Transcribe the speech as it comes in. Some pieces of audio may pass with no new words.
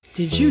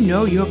Did you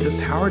know you have the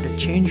power to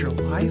change your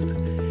life?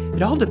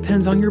 It all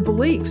depends on your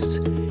beliefs.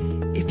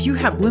 If you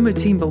have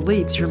limiting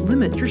beliefs, you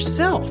limit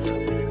yourself.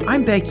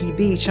 I'm Becky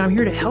Beach. I'm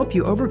here to help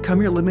you overcome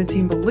your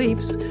limiting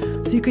beliefs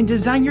so you can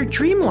design your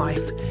dream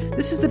life.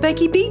 This is the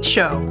Becky Beach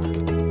Show.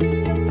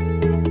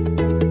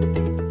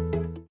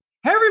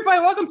 Hey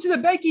everybody, welcome to the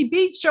Becky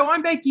Beach Show.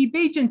 I'm Becky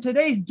Beach, and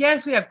today's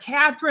guest, we have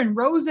Katherine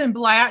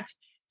Rosenblatt.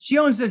 She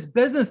owns this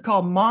business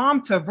called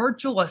Mom to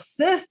Virtual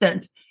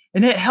Assistant,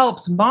 and it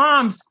helps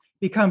moms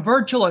become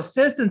virtual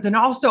assistants and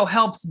also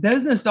helps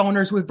business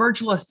owners with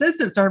virtual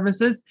assistant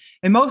services.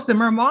 And most of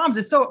them are moms.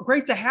 It's so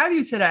great to have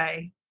you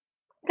today.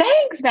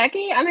 Thanks,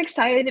 Becky. I'm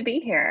excited to be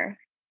here.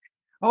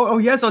 Oh,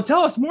 yes. So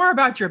tell us more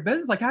about your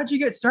business. Like, how'd you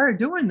get started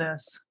doing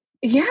this?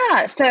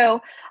 Yeah.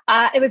 So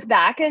it was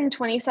back in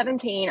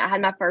 2017. I had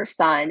my first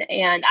son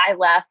and I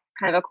left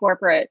kind of a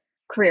corporate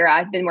career.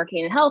 I've been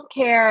working in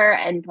healthcare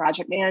and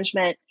project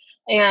management.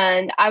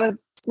 And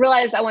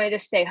realized I wanted to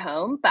stay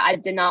home, but I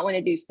did not want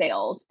to do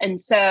sales. And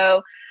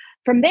so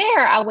from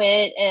there, I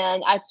went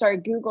and I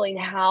started Googling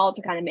how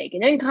to kind of make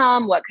an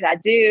income. What could I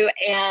do?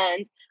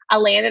 And I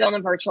landed on a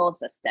virtual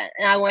assistant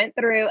and I went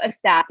through a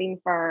staffing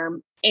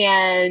firm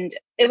and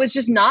it was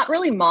just not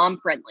really mom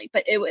friendly,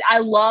 but I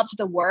loved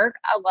the work.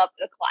 I loved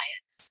the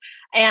clients.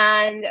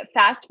 And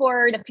fast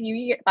forward a few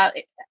years, about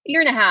a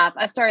year and a half,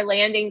 I started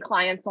landing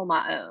clients on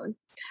my own.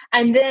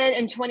 And then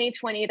in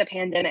 2020, the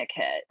pandemic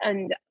hit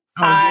and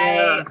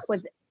I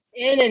was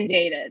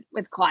inundated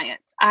with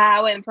clients.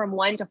 I went from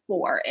 1 to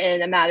 4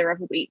 in a matter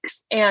of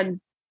weeks. And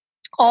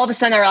all of a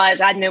sudden I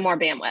realized I had no more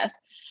bandwidth.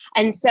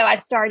 And so I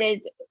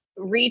started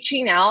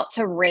reaching out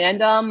to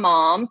random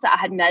moms that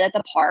I had met at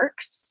the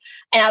parks.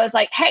 And I was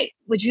like, hey,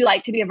 would you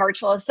like to be a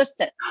virtual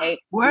assistant? Hey,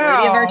 wow. Do you want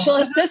to be a virtual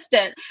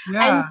assistant?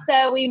 Yeah. And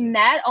so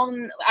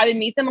I would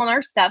meet them on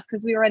our steps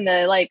because we were in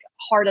the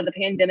heart of the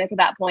pandemic at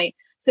that point.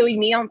 So we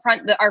meet on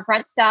our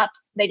front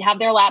steps. They'd have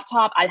their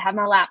laptop. I'd have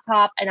my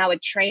laptop and I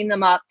would train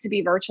them up to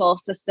be virtual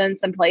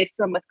assistants and place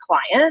them with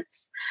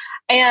clients.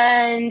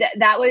 And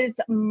that was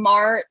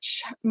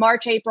March,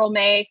 April,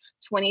 May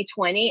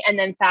 2020. And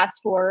then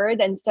fast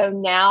forward. And so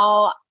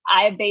now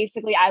I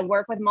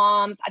work with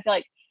moms. I feel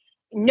like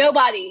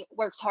nobody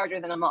works harder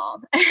than a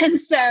mom.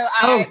 And so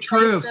so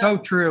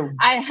true.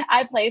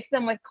 I place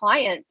them with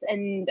clients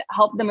and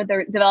help them with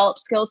their develop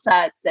skill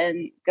sets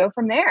and go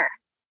from there.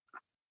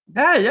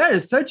 That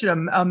is such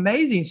an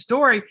amazing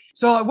story.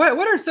 So what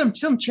are some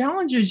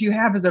challenges you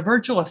have as a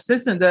virtual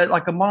assistant that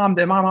like a mom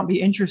might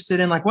be interested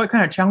in? Like what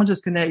kind of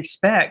challenges can they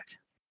expect?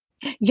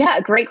 Yeah,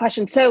 great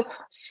question. So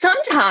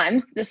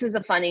sometimes this is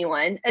a funny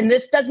one, and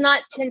this does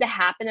not tend to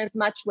happen as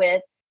much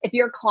if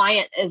your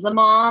client is a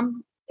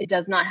mom, it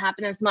does not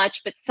happen as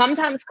much, but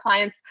sometimes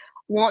clients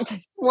want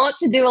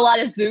to do a lot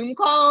of Zoom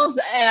calls.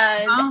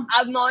 And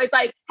I'm always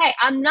like, hey,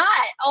 I'm not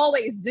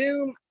always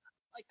Zoom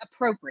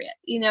appropriate,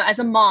 as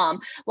a mom,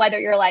 whether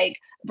you're like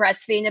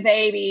breastfeeding a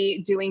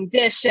baby, doing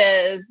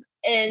dishes,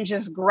 and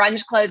just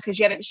grunge clothes because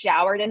you haven't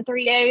showered in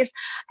 3 days.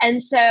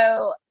 And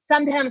so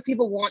sometimes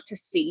people want to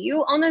see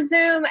you on a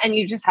Zoom and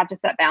you just have to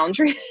set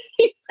boundaries.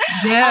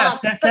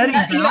 Yes, setting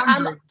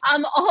boundaries.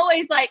 I'm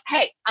always like,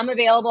 hey, I'm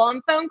available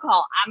on phone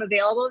call. I'm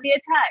available via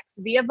text,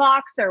 via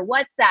Voxer,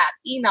 WhatsApp,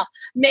 email,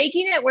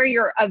 making it where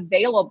you're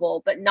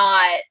available, but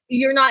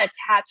you're not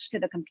attached to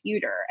the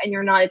computer and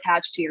you're not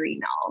attached to your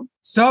email.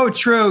 So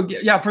true.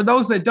 Yeah. For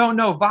those that don't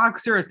know,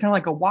 Voxer is kind of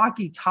like a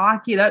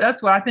walkie-talkie.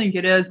 That's what I think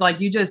it is. Like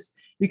you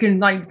can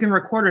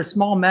record a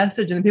small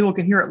message and then people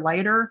can hear it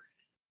later.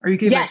 Or you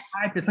can type.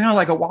 It's kind of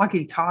like a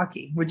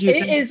walkie-talkie. Would you?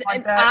 It is.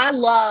 Like that? I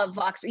love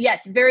Voxer.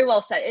 Yes, very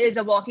well said. It is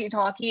a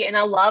walkie-talkie, and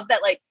I love that.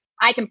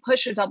 I can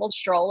push a double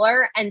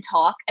stroller and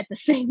talk at the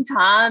same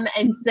time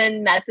and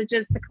send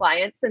messages to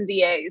clients and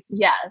VAs.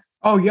 Yes.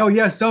 Oh,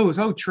 yeah.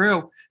 So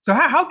true. So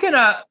how can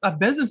a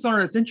business owner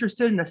that's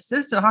interested in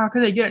assistant, how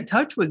can they get in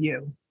touch with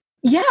you?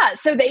 Yeah.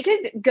 So they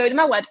could go to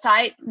my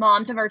website,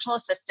 Mom to Virtual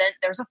Assistant.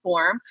 There's a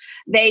form.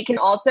 They can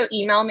also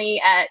email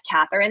me at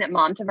Katherine at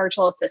Mom to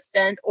Virtual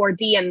Assistant or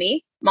DM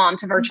me, Mom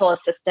to Virtual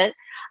Assistant.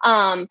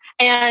 And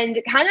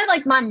kind of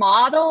like my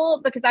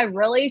model, because I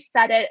really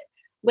set it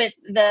with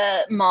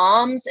the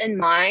moms in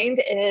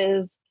mind,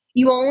 is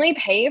you only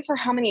pay for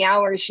how many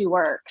hours you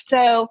work.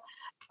 So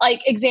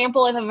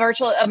example, if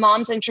a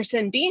mom's interested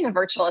in being a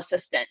virtual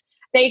assistant,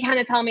 they kind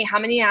of tell me how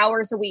many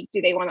hours a week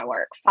do they want to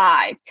work,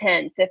 5,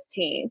 10,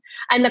 15.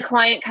 And the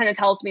client kind of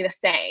tells me the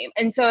same.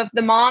 And so if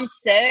the mom's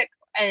sick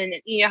and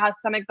has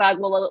stomach bug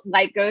will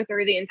go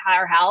through the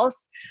entire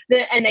house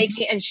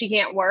and she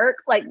can't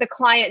work, the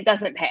client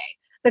doesn't pay.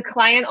 The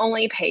client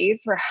only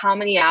pays for how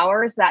many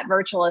hours that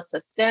virtual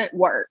assistant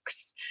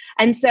works.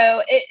 And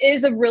so it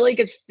is a really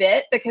good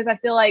fit because I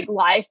feel like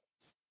life,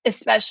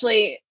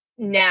 especially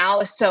now,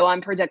 is so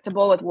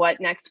unpredictable with what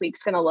next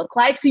week's going to look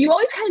like. So you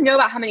always kind of know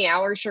about how many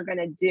hours you're going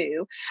to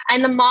do.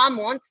 And the mom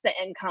wants the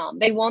income.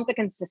 They want the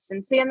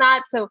consistency in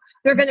that. So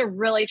they're going to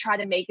really try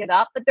to make it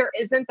up. But there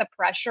isn't the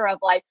pressure of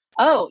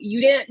oh,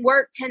 you didn't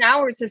work 10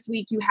 hours this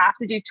week, you have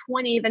to do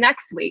 20 the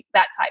next week,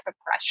 that type of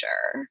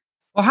pressure.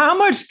 Well, how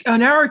much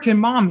an hour can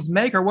moms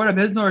make, or what do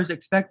business owners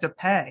expect to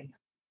pay?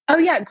 Oh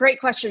yeah, great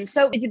question.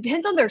 So it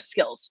depends on their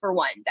skills for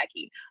one,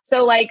 Becky.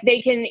 So like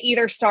they can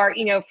either start,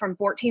 from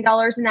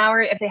 $14 an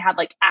hour if they have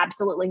like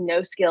absolutely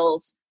no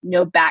skills,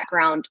 no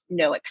background,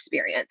 no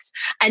experience.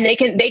 And they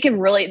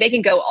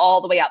can go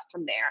all the way up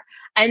from there.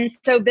 And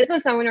so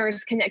business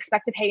owners can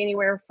expect to pay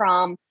anywhere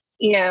from,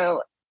 you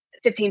know,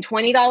 15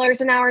 $20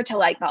 an hour to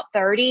like about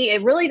 30.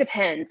 It really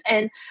depends.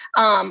 And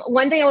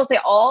one thing I will say,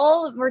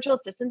 all virtual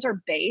assistants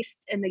are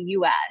based in the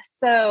US.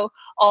 So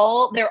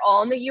they're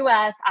all in the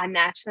US. I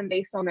match them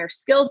based on their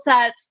skill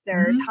sets,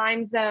 their Mhm.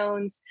 time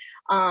zones.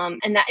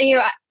 And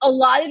that, a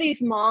lot of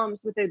these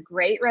moms with a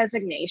great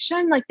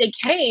resignation, like they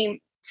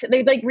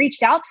like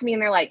reached out to me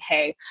and they're like,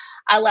 hey,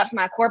 I left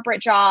my corporate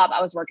job.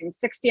 I was working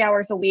 60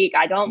 hours a week.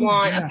 I don't Ooh,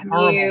 want a yeah,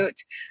 horrible.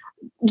 commute.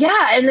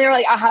 Yeah. And they're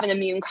like, I have an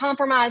immune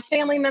compromised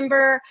family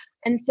member.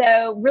 And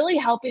so really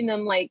helping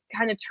them like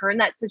kind of turn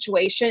that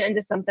situation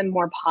into something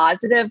more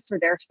positive for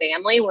their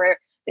family where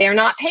they're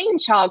not paying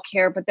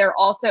childcare, but they're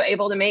also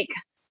able to make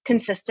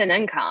consistent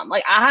income.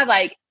 Like I have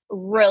like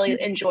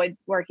really enjoyed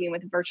working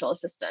with virtual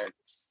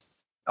assistants.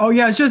 Oh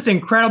yeah, it's just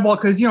incredible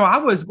because I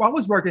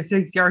was working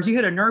 60 hours. You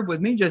hit a nerve with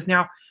me just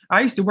now.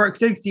 I used to work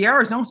 60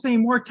 hours and I'm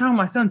spending more time on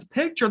my son's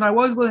picture than I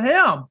was with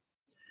him.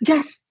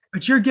 Yes.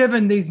 But you're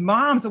giving these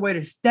moms a way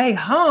to stay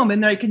home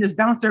and they can just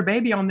bounce their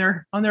baby on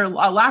their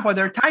lap while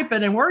they're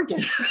typing and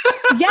working.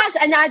 Yes.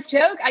 And that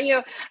joke,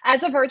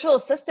 as a virtual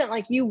assistant,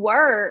 like you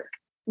work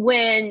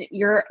when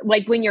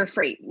you're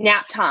free,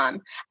 nap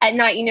time at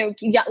night,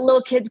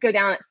 little kids go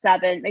down at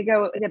 7, they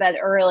go to bed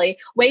early,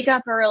 wake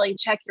up early,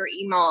 check your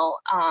email,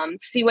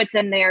 see what's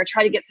in there,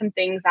 try to get some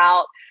things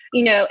out.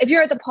 If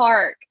you're at the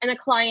park and a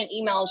client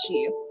emails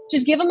you,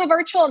 just give them a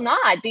virtual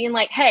nod being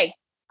like, hey,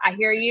 I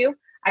hear you.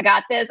 I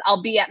got this.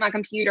 I'll be at my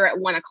computer at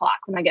 1 o'clock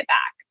when I get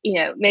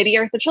back. Maybe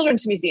you're at the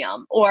Children's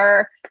Museum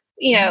or,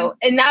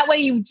 and that way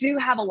you do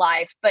have a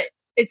life, but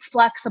it's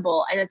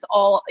flexible and it's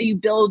all, you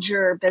build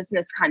your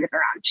business kind of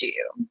around you.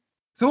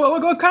 So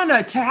what kind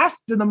of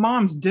tasks do the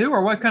moms do,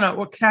 or what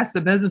tasks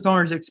the business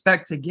owners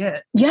expect to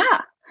get?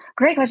 Yeah.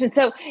 Great question.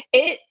 So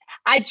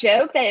I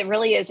joke that it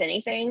really is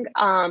anything.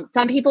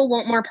 Some people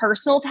want more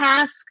personal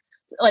tasks,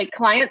 like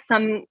clients.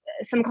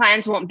 Some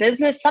clients want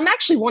business. Some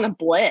actually want to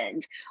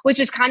blend, which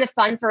is kind of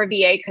fun for a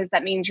VA because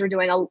that means you're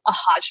doing a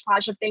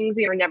hodgepodge of things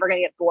and you're never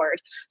going to get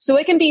bored. So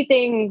it can be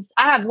things.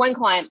 I have one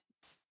client.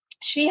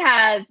 She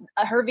has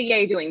her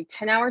VA doing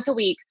 10 hours a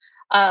week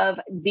of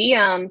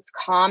DMs,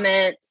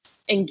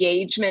 comments,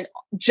 engagement,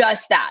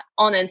 just that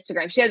on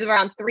Instagram. She has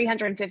around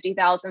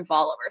 350,000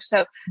 followers.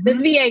 So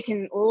this VA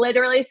can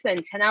literally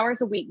spend 10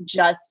 hours a week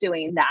just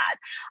doing that.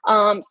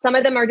 Some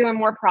of them are doing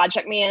more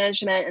project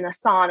management in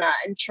Asana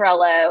and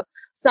Trello.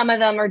 Some of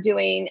them are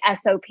doing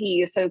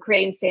SOPs, so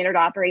creating standard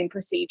operating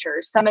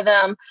procedures. Some of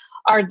them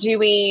are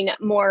doing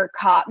more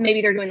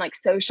maybe they're doing like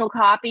social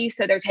copy.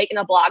 So they're taking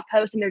a blog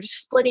post and they're just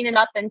splitting it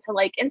up into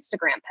like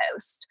Instagram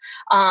posts,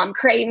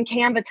 creating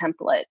Canva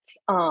templates.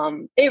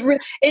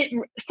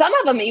 Some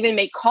of them even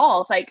make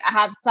calls. Like I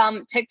have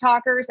some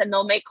TikTokers and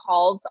they'll make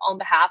calls on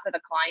behalf of the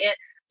client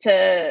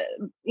to,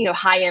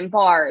 high-end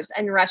bars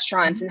and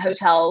restaurants and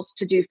hotels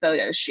to do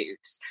photo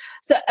shoots.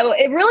 So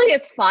it really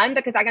is fun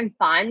because I can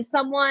find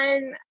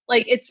someone.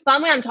 Like it's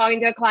fun when I'm talking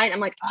to a client. I'm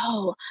like,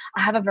 oh,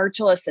 I have a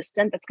virtual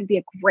assistant that's going to be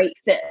a great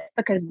fit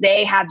because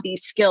they have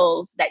these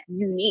skills that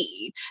you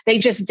need. They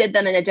just did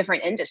them in a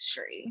different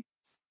industry.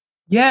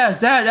 Yes,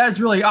 that's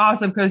really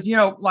awesome because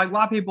like a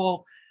lot of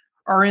people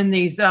are in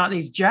these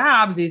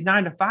jobs, these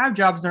 9-to-5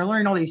 jobs, and they're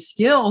learning all these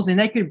skills, and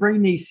they could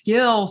bring these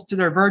skills to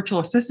their virtual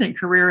assistant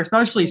career,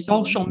 especially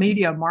social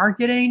media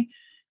marketing.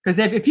 Because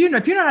if you know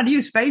how to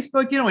use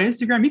Facebook,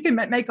 Instagram, you can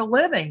make a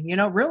living,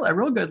 a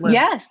real good living.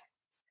 Yes,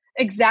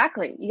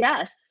 exactly.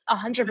 Yes,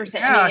 100%.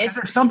 Yeah, because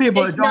there's some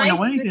people that don't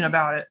know anything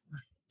about it.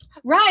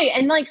 Right.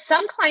 And like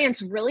some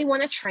clients really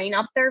want to train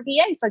up their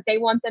VAs. Like they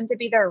want them to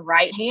be their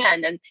right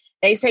hand and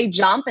they say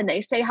jump and they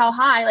say how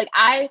high. Like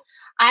I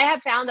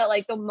have found that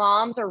like the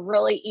moms are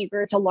really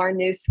eager to learn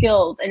new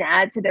skills and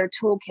add to their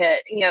toolkit.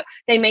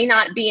 They may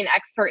not be an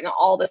expert in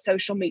all the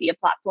social media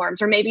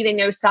platforms, or maybe they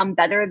know some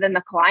better than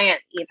the client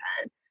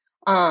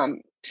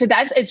even. So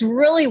it's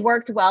really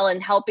worked well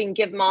in helping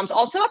give moms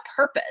also a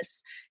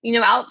purpose,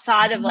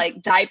 outside of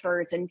like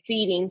diapers and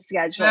feeding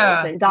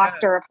schedules and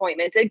doctor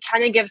appointments. It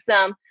kind of gives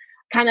them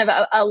kind of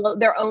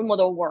their own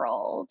little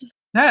world.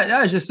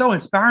 That is just so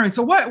inspiring.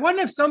 So what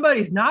if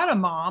somebody's not a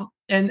mom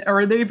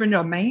or they're even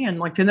a man?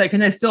 Like can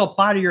they still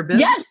apply to your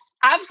business? Yes,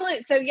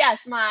 absolutely. So yes,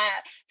 my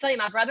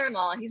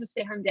brother-in-law, he's a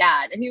stay-at-home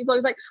dad, and he was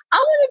always like, I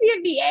want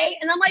to be a VA.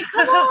 And I'm like,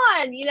 come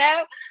on,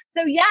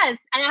 So yes,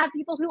 and I have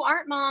people who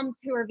aren't moms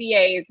who are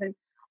VAs, and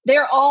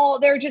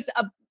they're just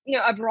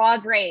a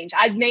broad range.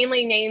 I've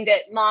mainly named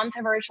it Mom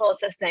to Virtual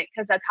Assistant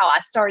because that's how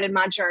I started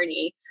my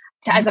journey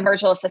as a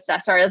virtual assistant. I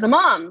started as a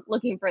mom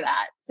looking for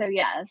that. So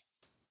yes.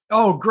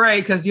 Oh,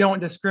 great. Because you don't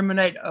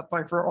discriminate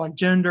like for like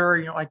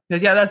gender, like,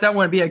 because that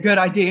wouldn't be a good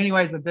idea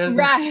anyways, the business.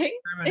 Right.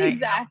 Discriminate,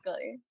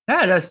 Exactly.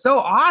 That is so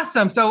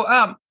awesome. So,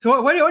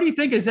 what do you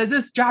think is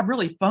this job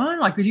really fun?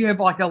 Like, did you have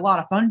like a lot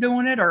of fun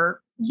doing it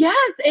or?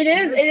 Yes, it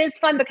is. It is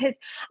fun because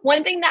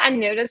one thing that I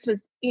noticed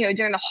was,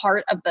 during the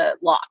heart of the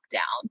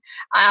lockdown,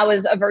 I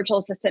was a virtual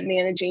assistant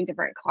managing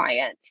different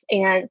clients.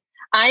 And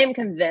I am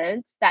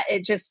convinced that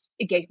it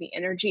gave me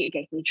energy. It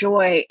gave me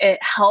joy. It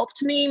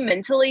helped me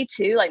mentally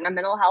too, like my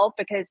mental health,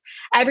 because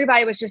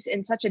everybody was just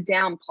in such a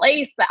down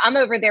place. But I'm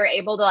over there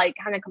able to like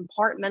kind of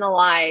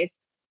compartmentalize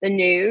the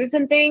news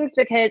and things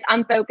because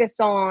I'm focused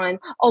on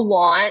a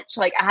launch.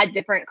 Like I had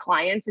different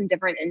clients in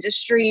different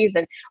industries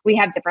and we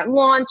have different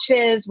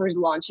launches. We're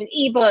launching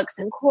ebooks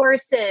and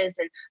courses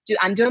and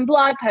I'm doing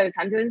blog posts.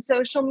 I'm doing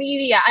social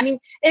media. I mean,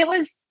 it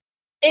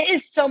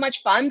is so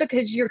much fun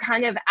because you're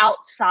kind of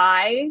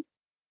outside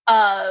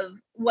of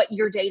what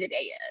your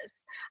day-to-day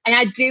is. And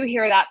I do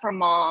hear that from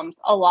moms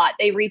a lot.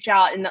 They reach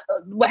out and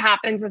what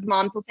happens is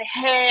moms will say,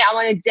 hey, I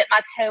want to dip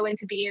my toe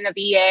into being a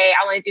VA.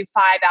 I want to do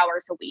 5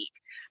 hours a week.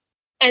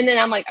 And then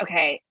I'm like,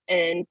 okay,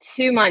 in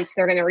 2 months,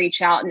 they're going to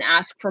reach out and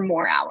ask for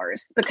more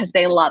hours because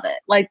they love it.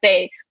 Like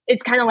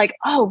it's kind of like,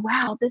 oh,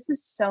 wow, this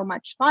is so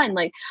much fun.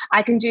 Like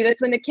I can do this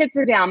when the kids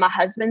are down. My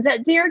husband's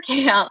at deer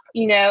camp,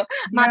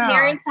 my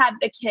parents have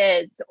the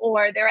kids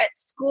or they're at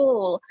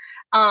school.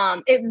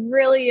 It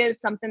really is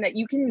something that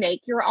you can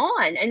make your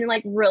own and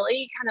like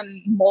really kind of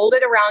mold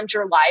it around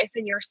your life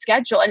and your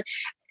schedule. And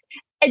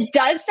it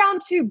does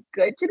sound too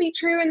good to be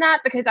true in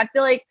that because I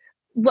feel like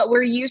what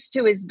we're used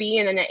to is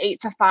being in an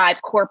 8 to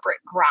 5 corporate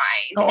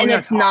grind. And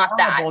it's not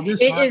that. It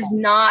is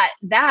not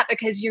that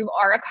because you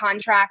are a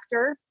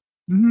contractor.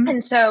 Mm-hmm.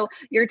 And so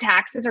your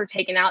taxes are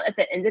taken out at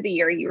the end of the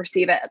year. You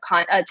receive a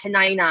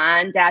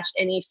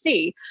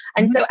 1099-NEC.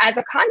 And so as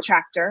a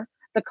contractor,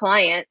 the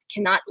client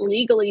cannot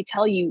legally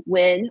tell you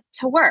when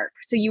to work.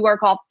 So you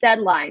work off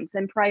deadlines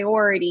and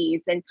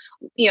priorities. And,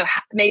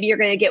 maybe you're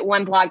going to get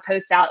 1 blog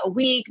post out a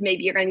week.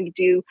 Maybe you're going to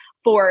do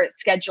 4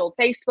 scheduled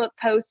Facebook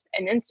posts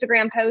and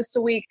Instagram posts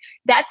a week.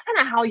 That's kind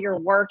of how you're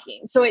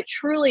working. So it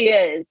truly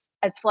is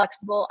as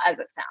flexible as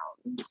it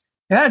sounds.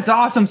 That's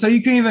awesome. So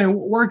you can even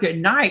work at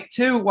night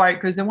too, right?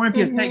 Because then what if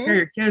you take care of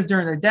your kids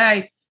during the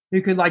day,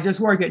 you could like just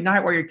work at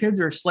night while your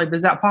kids are asleep.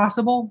 Is that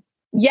possible?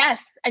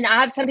 Yes. And I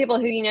have some people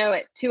who,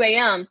 at 2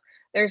 a.m.,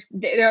 they're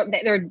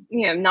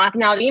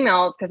knocking out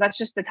emails because that's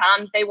just the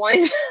time they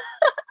wanted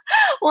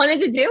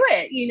to do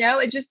it.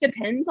 It just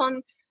depends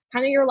on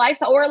kind of your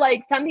lifestyle. Or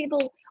like some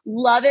people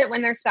love it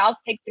when their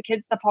spouse takes the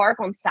kids to the park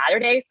on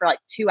Saturday for like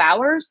 2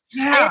 hours.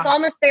 Yeah. And it's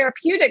almost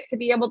therapeutic to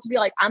be able to be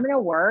like, I'm going to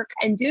work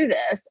and do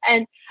this.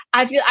 And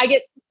I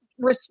get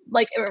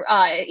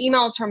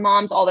emails from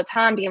moms all the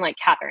time being like,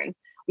 Katherine,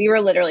 we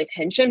were literally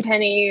pinching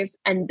pennies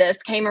and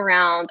this came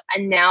around.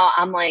 And now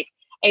I'm like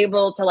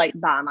able to like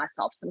buy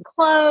myself some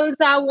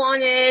clothes I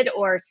wanted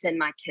or send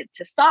my kid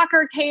to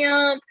soccer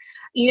camp.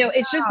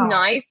 It's just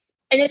nice.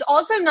 And it's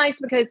also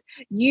nice because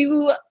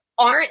you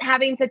aren't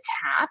having to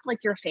tap like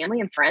your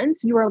family and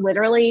friends. You are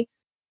literally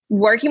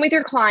working with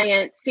your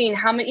clients, seeing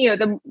how many,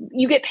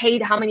 you get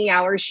paid how many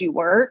hours you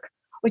work,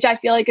 which I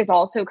feel like is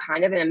also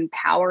kind of an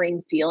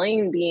empowering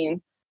feeling,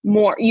 being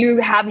more,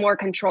 you have more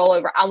control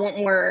over, I want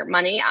more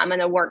money. I'm going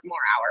to work more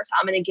hours.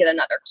 I'm going to get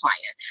another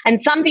client.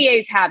 And some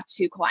VAs have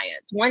 2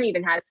 clients. One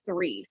even has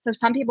 3. So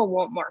some people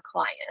want more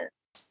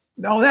clients.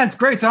 Oh, that's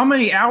great. So how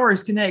many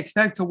hours can they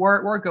expect to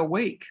work a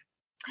week?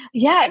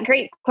 Yeah,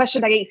 great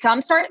question, Becky.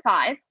 Some start at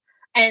 5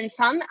 and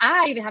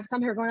I even have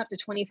some who are going up to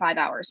 25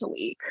 hours a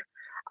week.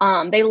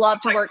 They love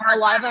to work. A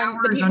lot of them,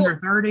 under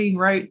 30,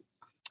 right?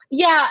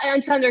 Yeah,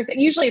 and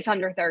usually it's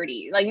under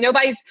 30. Like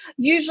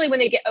usually when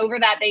they get over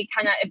that, they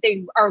kind of, if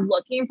they are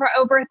looking for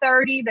over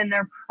 30, then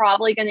they're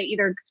probably going to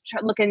either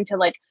look into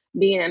like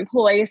being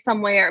employed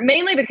somewhere,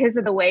 mainly because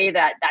of the way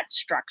that that's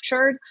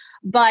structured.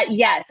 But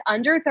yes,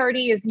 under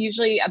 30 is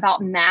usually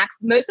about max.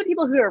 Most of the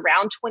people who are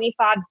around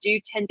 25 do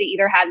tend to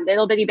either have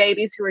little bitty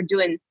babies who are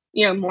doing,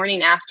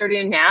 morning,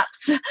 afternoon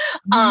naps,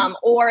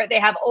 or they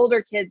have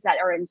older kids that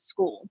are in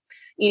school.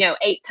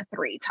 8 to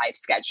 3 type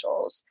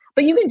schedules.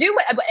 But you can do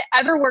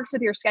whatever works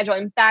with your schedule.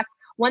 In fact,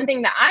 one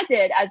thing that I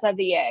did as a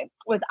VA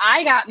was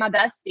I got my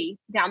bestie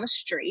down the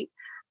street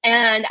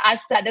and I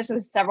said, this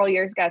was several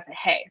years ago, I said,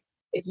 hey,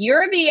 if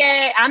you're a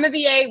VA, I'm a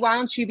VA, why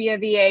don't you be a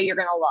VA? You're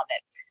going to love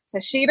it.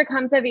 So she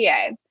becomes a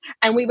VA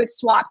and we would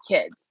swap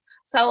kids.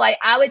 So like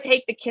I would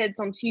take the kids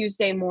on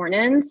Tuesday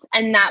mornings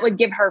and that would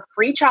give her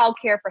free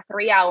childcare for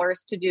 3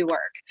 hours to do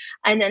work.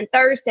 And then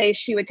Thursday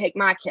she would take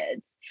my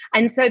kids.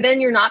 And so then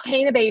you're not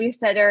paying a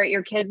babysitter.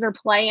 Your kids are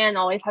playing,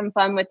 always having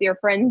fun with your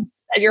friends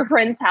at your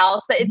friend's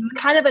house. But it's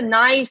kind of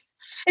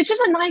it's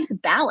just a nice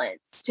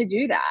balance to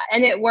do that.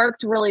 And it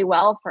worked really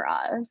well for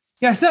us.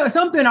 Yeah. So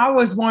something I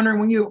was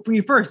wondering when you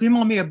first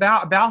emailed me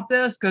about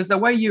this, because the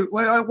way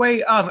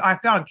I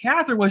found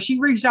Katherine was she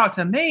reached out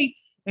to me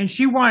and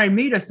she wanted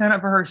me to sign up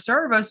for her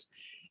service.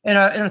 And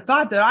a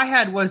thought that I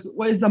had was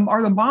are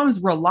the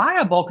moms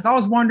reliable? Because I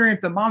was wondering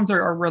if the moms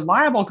are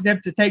reliable because they have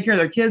to take care of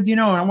their kids,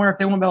 and I wonder if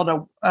they won't be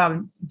able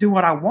to do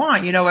what I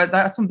want.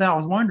 That's something I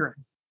was wondering.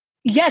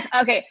 Yes.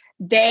 Okay.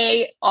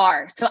 They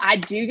are. So I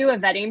do a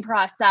vetting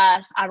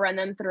process. I run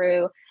them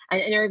through an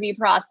interview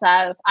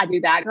process. I do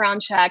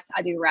background checks.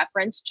 I do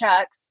reference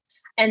checks.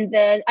 And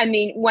then,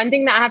 one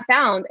thing that I have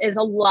found is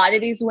a lot of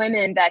these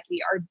women,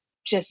 Becky, are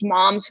just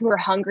moms who are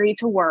hungry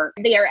to work.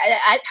 They are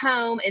at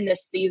home in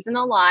this season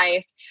of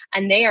life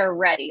and they are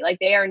ready. Like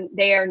they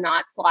are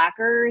not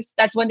slackers.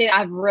 That's one thing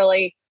I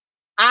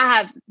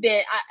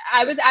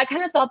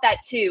kind of thought that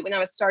too when I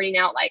was starting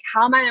out, like,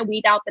 how am I going to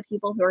weed out the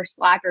people who are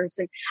slackers?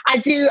 And I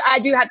do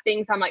have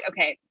things I'm like,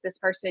 okay, this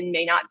person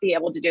may not be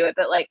able to do it,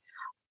 but like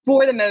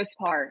for the most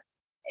part,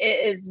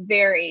 it is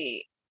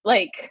very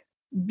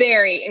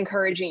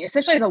encouraging,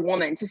 especially as a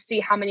woman, to see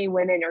how many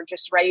women are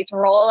just ready to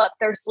roll up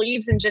their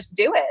sleeves and just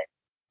do it.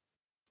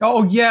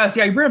 Oh, yes.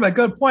 Yeah, you bring up a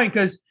good point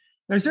because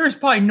there's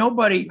probably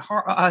nobody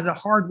as a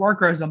hard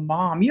worker as a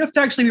mom. You have to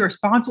actually be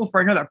responsible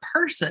for another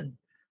person,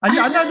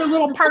 another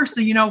little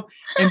person,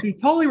 and be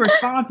totally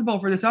responsible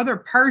for this other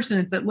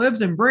person that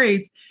lives and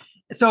breathes.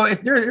 So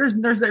if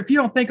if you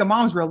don't think a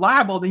mom's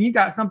reliable, then you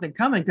got something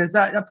coming because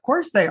of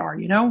course they are,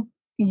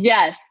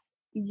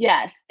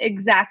 Yes,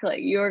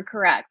 exactly. You're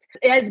correct.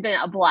 It has been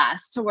a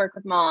blast to work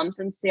with moms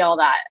and see all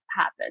that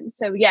happen.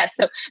 So yes,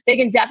 so they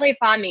can definitely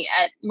find me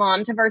at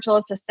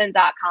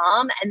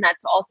momtovirtualassistant.com. And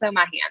that's also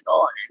my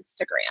handle on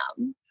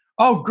Instagram.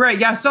 Oh, great.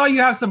 Yeah. I saw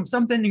you have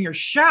something in your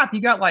shop. You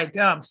got like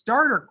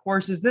starter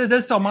courses. Is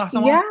this so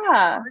awesome?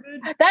 Yeah,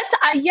 that's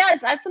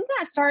something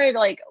I started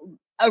like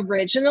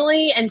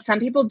originally, and some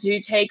people do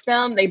take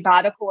them. They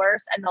buy the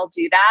course and they'll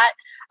do that.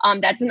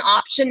 That's an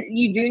option.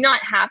 You do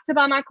not have to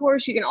buy my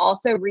course. You can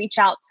also reach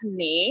out to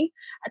me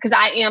because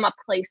I am a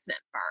placement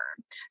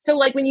firm. So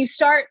like when you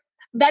start,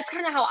 that's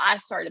kind of how I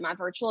started my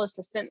virtual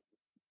assistant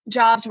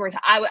jobs, where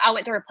I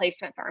went through a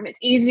placement firm. It's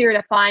easier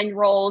to find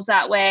roles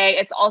that way.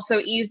 It's also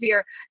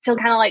easier to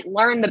kind of like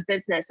learn the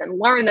business and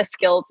learn the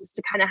skills, is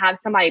to kind of have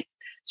somebody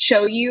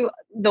show you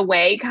the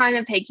way, kind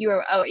of take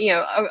you,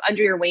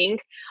 under your wing.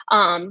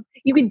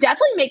 You can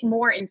definitely make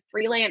more in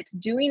freelance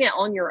doing it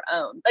on your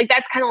own. Like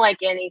that's kind of like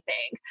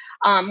anything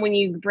when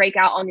you break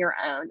out on your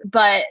own.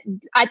 But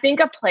I think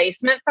a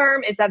placement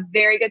firm is a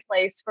very good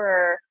place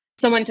for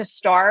someone to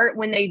start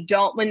when they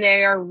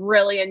are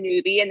really a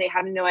newbie and they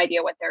have no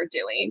idea what they're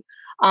doing,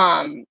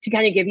 to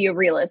kind of give you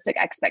realistic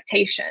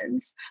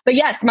expectations. But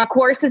yes, my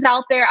course is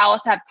out there. I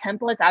also have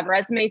templates. I have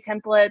resume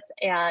templates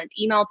and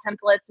email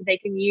templates that they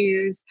can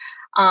use.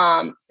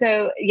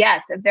 So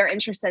yes, if they're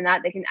interested in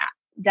that, they can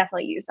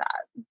definitely use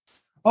that.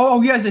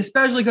 Oh, yes,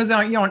 especially because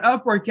on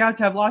Upwork, you have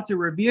to have lots of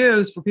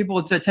reviews for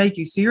people to take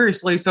you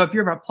seriously. So if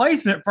you're a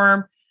placement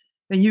firm,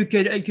 then you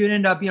could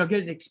end up,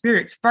 getting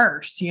experience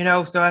first,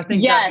 So I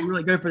think that'd be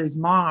really good for these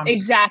moms.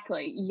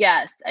 Exactly.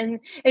 Yes. And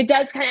it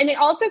does and it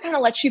also kind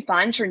of lets you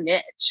find your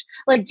niche.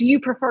 Like, do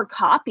you prefer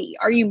copy?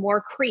 Are you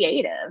more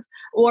creative?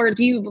 Or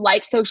do you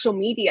like social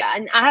media?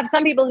 And I have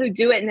some people who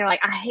do it and they're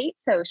like, I hate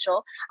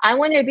social. I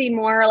want to be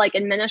more like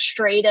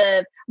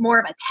administrative, more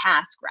of a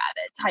task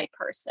rabbit type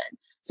person.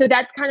 So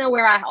that's kind of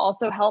where I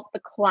also help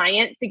the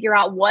client figure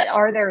out what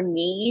are their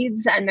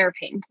needs and their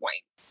pain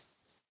points.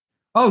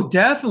 Oh,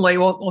 definitely.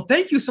 Well,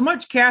 thank you so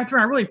much,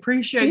 Katherine. I really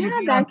appreciate you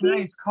being on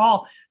today's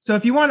call. So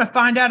if you want to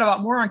find out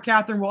about more on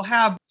Katherine, we'll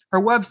have her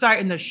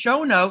website in the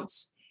show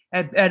notes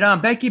at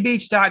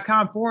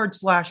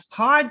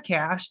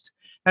beckybeach.com/podcast.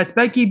 That's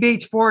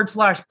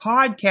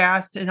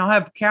beckybeach.com/podcast. And I'll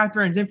have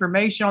Katherine's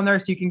information on there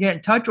so you can get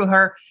in touch with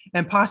her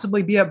and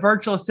possibly be a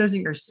virtual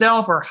assistant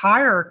yourself or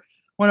hire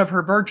one of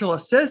her virtual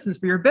assistants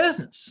for your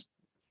business.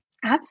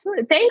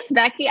 Absolutely. Thanks,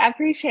 Becky. I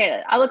appreciate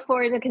it. I look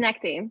forward to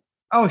connecting.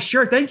 Oh,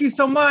 sure. Thank you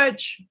so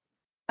much.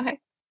 Okay.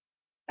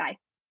 Bye.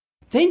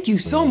 Thank you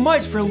so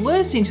much for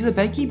listening to the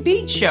Becky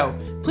Beach Show.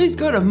 Please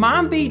go to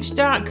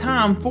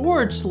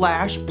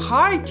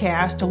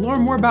mombeach.com/podcast to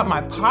learn more about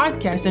my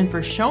podcast and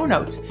for show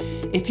notes.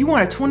 If you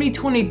want a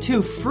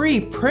 2022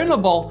 free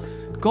printable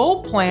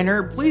goal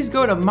planner, please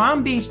go to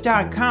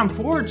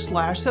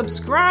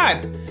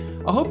mombeach.com/subscribe.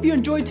 I hope you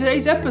enjoyed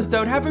today's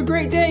episode. Have a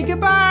great day.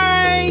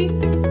 Goodbye.